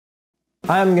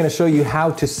I'm going to show you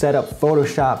how to set up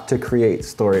Photoshop to create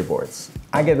storyboards.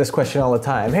 I get this question all the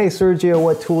time. Hey Sergio,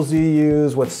 what tools do you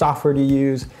use? What software do you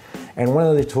use? And one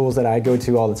of the tools that I go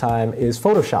to all the time is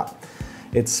Photoshop.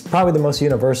 It's probably the most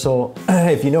universal.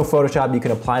 If you know Photoshop, you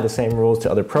can apply the same rules to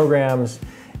other programs.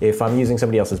 If I'm using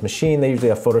somebody else's machine, they usually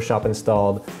have Photoshop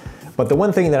installed. But the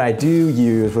one thing that I do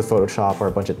use with Photoshop are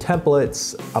a bunch of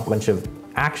templates, a bunch of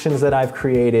actions that I've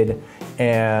created,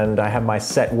 and I have my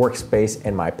set workspace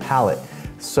and my palette.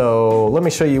 So let me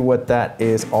show you what that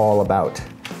is all about.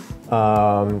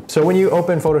 So when you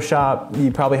open Photoshop,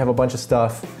 you probably have a bunch of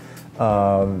stuff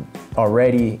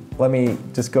already. Let me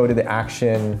just go to the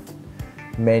action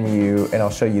menu and I'll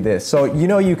show you this. So you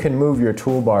know you can move your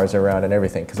toolbars around and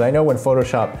everything, because I know when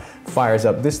Photoshop fires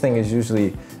up, this thing is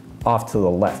usually off to the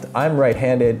left. I'm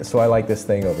right-handed, so I like this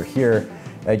thing over here.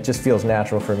 It just feels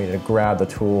natural for me to grab the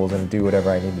tools and do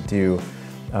whatever I need to do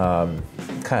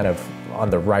kind of on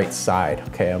the right side.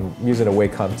 Okay, I'm using a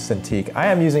Wacom Cintiq. I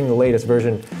am using the latest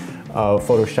version of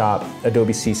Photoshop,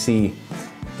 Adobe CC.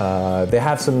 They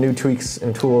have some new tweaks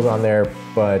and tools on there,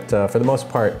 but for the most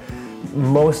part,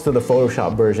 most of the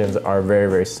Photoshop versions are very,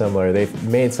 very similar. They've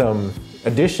made some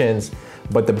additions,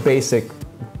 but the basic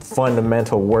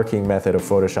fundamental working method of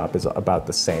Photoshop is about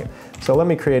the same. So let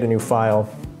me create a new file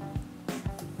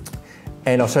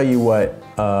and I'll show you what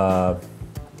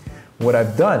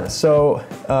I've done. So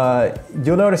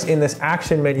you'll notice in this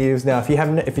action menus, now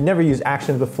if you never used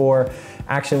actions before,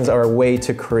 actions are a way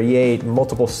to create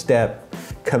multiple step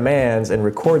commands and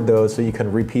record those so you can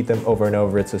repeat them over and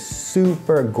over. It's a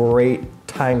super great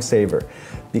time saver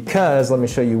because let me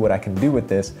show you what I can do with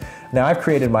this. Now I've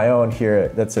created my own here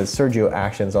that says Sergio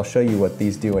Actions. I'll show you what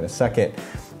these do in a second.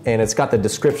 And it's got the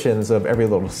descriptions of every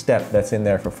little step that's in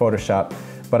there for Photoshop.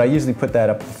 But I usually put that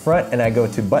up front and I go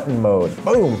to button mode,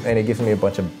 boom, and it gives me a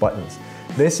bunch of buttons.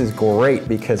 This is great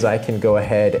because I can go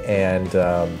ahead and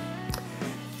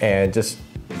just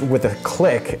with a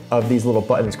click of these little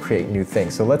buttons create new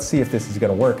things. So let's see if this is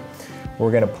gonna work.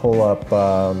 We're gonna pull up,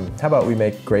 how about we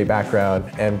make gray background,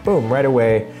 and boom, right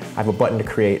away, I have a button to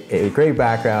create a gray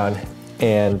background,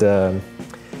 and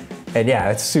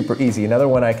yeah, it's super easy. Another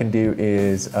one I can do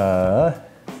is, let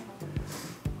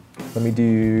me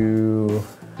do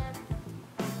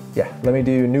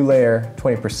new layer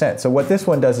 20%. So what this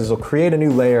one does is it'll create a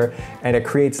new layer and it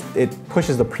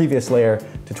pushes the previous layer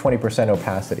to 20%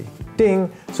 opacity.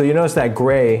 Ding! So you notice that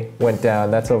gray went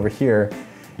down, that's over here,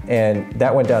 and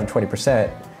that went down 20%.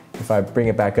 If I bring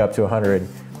it back up to 100,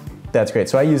 that's great.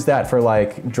 So I use that for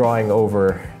like drawing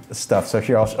over stuff. So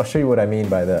here, I'll show you what I mean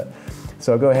by that.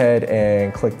 So I'll go ahead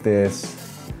and click this.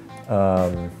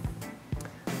 Let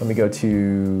me go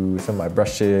to some of my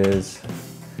brushes.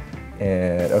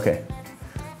 And okay,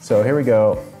 so here we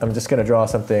go. I'm just gonna draw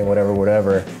something,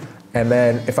 whatever. And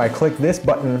then if I click this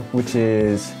button, which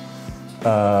is,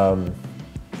 well,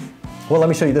 let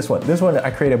me show you this one. This one, I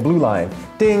create a blue line.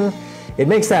 Ding! It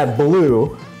makes that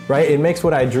blue, right? It makes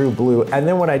what I drew blue. And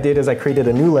then what I did is I created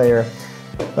a new layer.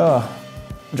 Oh,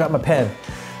 dropped my pen.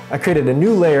 I created a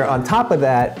new layer on top of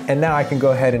that, and now I can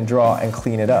go ahead and draw and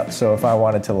clean it up. So if I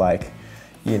wanted to, like,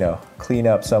 you know, clean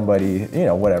up somebody, you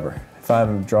know, whatever. If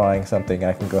I'm drawing something,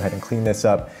 I can go ahead and clean this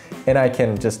up, and I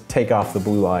can just take off the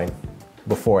blue line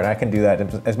before, and I can do that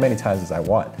as many times as I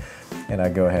want. And I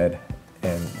go ahead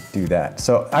and do that.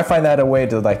 So I find that a way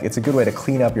to, like, it's a good way to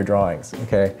clean up your drawings,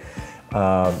 okay?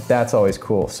 That's always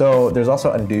cool. So there's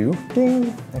also undo,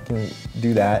 ding, I can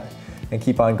do that and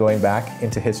keep on going back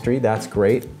into history, that's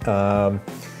great.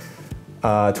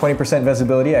 20%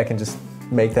 visibility, I can just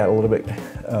make that a little bit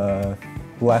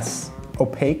less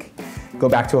opaque. Go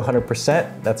back to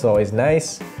 100%, that's always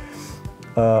nice.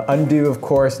 Undo, of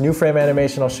course, new frame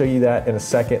animation, I'll show you that in a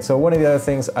second. So one of the other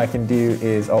things I can do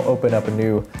is I'll open up a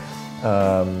new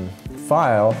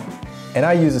file, and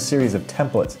I use a series of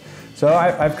templates. So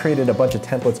I've created a bunch of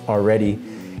templates already.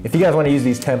 If you guys want to use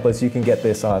these templates, you can get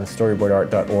this on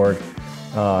StoryboardArt.org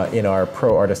in our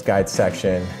Pro Artist Guide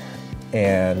section.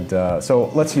 And so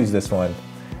let's use this one.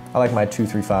 I like my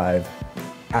 2:3:5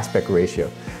 aspect ratio.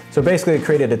 So basically I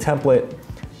created a template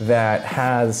that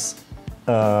has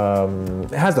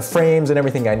the frames and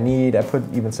everything I need. I put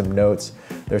even some notes.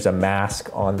 There's a mask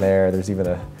on there. There's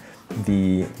even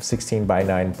the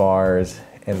 16:9 bars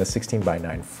and the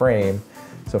 16:9 frame.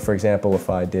 So for example, if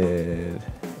I did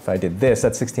this,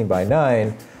 that's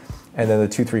 16:9, and then the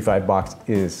 2:3:5 box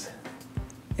is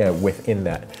within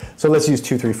that. So let's use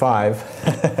 2:3:5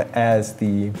 as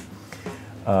the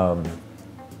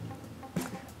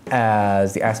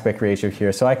aspect ratio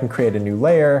here. So I can create a new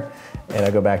layer, and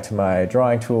I go back to my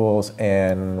drawing tools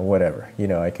and whatever. You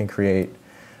know, I can create,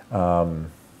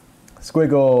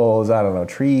 squiggles, I don't know,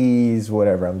 trees,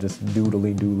 whatever. I'm just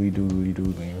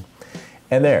doodling.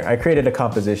 And there, I created a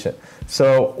composition.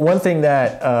 So one thing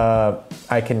that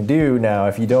I can do now,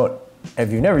 if you've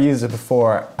never used it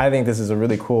before, I think this is a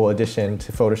really cool addition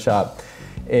to Photoshop,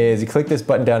 is you click this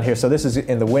button down here. So this is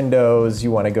in the windows,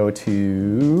 you wanna go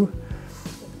to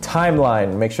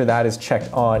timeline, make sure that is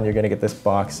checked on. You're gonna get this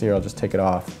box here, I'll just take it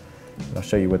off. And I'll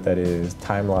show you what that is,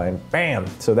 timeline, bam!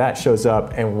 So that shows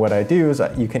up, and what I do is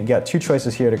you can get two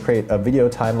choices here to create a video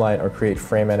timeline or create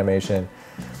frame animation.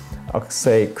 I'll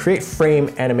say create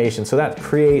frame animation. So that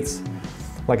creates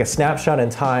like a snapshot in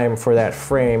time for that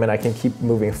frame, and I can keep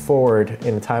moving forward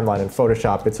in the timeline in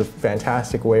Photoshop. It's a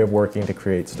fantastic way of working to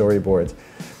create storyboards.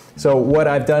 So what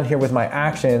I've done here with my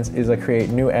actions is I create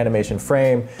new animation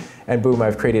frame, and boom,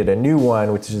 I've created a new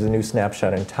one, which is a new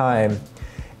snapshot in time.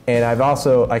 And I've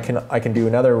also, I can do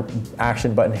another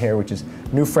action button here, which is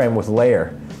new frame with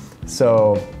layer.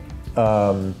 So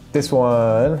this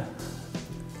one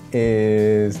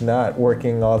is not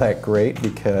working all that great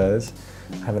because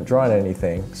I haven't drawn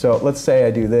anything. So let's say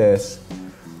I do this.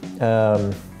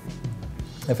 In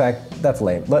fact, that's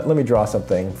lame. Let me draw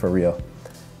something for real.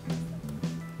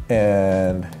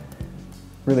 And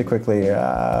really quickly,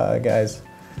 guys,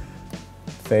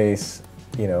 face,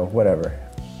 you know, whatever.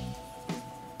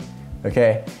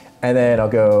 Okay, and then I'll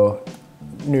go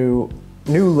new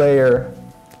layer,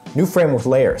 new frame with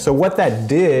layer. So what that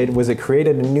did was it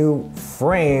created a new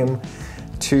frame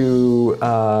to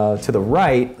the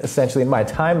right, essentially in my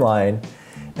timeline,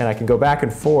 and I can go back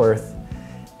and forth.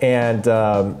 And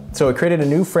so it created a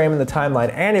new frame in the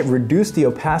timeline, and it reduced the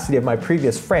opacity of my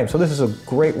previous frame. So this is a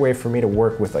great way for me to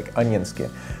work with like onion skin.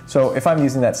 So if I'm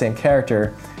using that same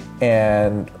character,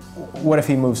 and what if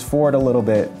he moves forward a little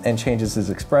bit and changes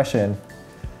his expression?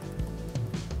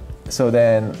 So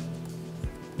then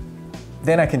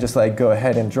I can just like go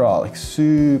ahead and draw like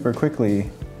super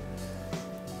quickly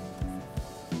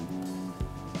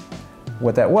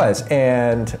what that was.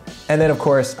 And then of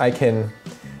course I can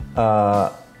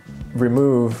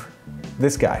remove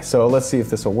this guy. So let's see if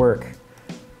this will work.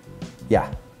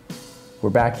 Yeah,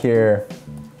 we're back here.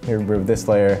 Here, remove this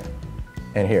layer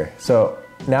and here. So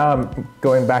now I'm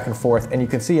going back and forth, and you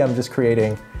can see I'm just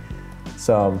creating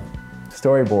some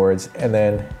storyboards, and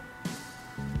then,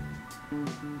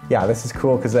 yeah, this is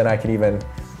cool because then I can even,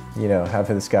 you know, have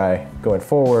this guy going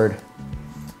forward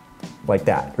like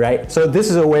that, right? So this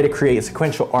is a way to create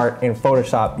sequential art in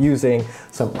Photoshop using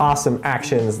some awesome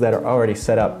actions that are already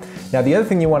set up. Now, the other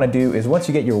thing you want to do is once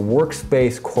you get your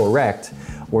workspace correct,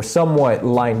 or somewhat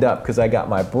lined up, because I got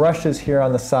my brushes here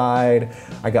on the side,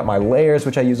 I got my layers,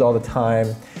 which I use all the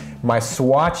time, my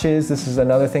swatches. This is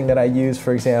another thing that I use.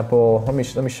 For example, let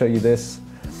me show you this.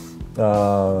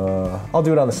 I'll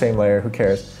do it on the same layer, who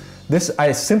cares?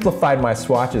 I simplified my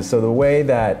swatches, so the way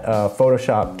that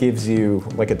Photoshop gives you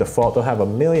like a default, they'll have a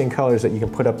million colors that you can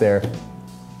put up there.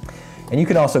 And you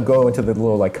can also go into the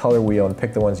little like color wheel and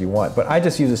pick the ones you want. But I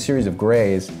just use a series of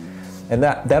grays, and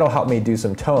that'll help me do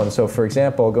some tones. So for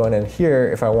example, going in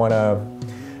here, if I wanna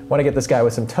get this guy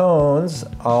with some tones,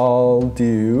 I'll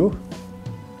do,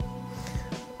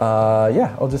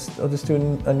 yeah, I'll just do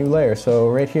a new layer. So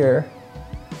right here,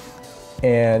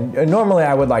 and normally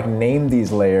I would like name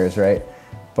these layers, right?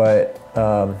 But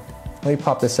let me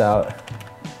pop this out,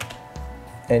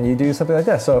 and you do something like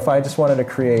that. So if I just wanted to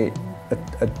create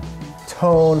a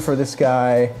tone for this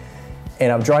guy,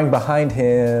 and I'm drawing behind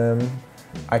him,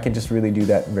 I can just really do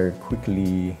that very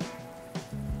quickly.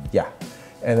 Yeah,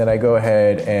 and then I go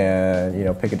ahead and, you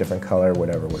know, pick a different color,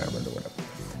 whatever.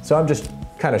 So I'm just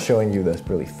kind of showing you this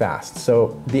really fast.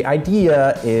 So the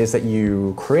idea is that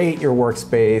you create your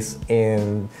workspace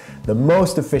in the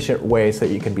most efficient way so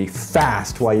that you can be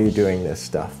fast while you're doing this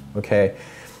stuff, okay?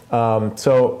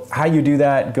 So how you do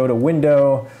that, go to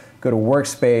Window, go to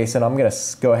Workspace, and I'm gonna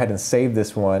go ahead and save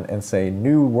this one and say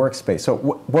New Workspace. So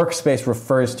Workspace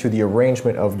refers to the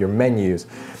arrangement of your menus.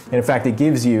 And in fact, it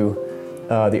gives you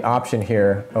the option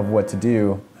here of what to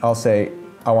do. I'll say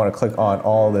I wanna click on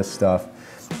all this stuff,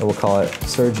 and we'll call it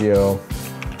Sergio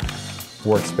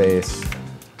Workspace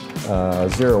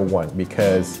 01,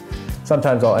 because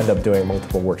sometimes I'll end up doing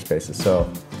multiple workspaces. So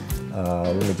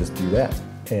let me just do that.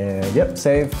 And yep,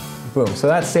 save, boom. So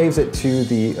that saves it to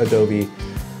the Adobe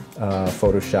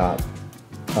Photoshop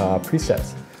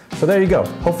presets. So there you go.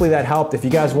 Hopefully that helped. If you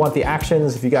guys want the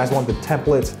actions, if you guys want the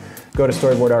templates, go to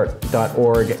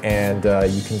StoryboardArt.org and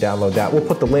you can download that. We'll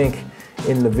put the link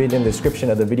in the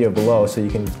description of the video below so you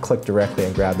can click directly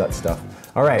and grab that stuff.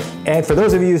 All right, and for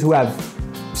those of you who have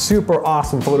super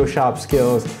awesome Photoshop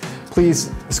skills,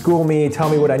 Please school me, tell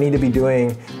me what I need to be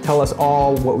doing, tell us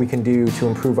all what we can do to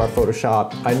improve our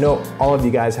Photoshop. I know all of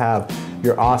you guys have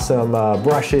your awesome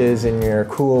brushes and your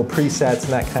cool presets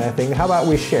and that kind of thing. How about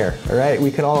we share, all right?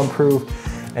 We can all improve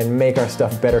and make our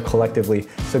stuff better collectively.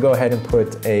 So go ahead and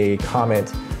put a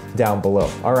comment down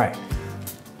below. All right.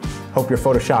 Hope your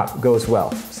Photoshop goes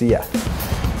well. See ya.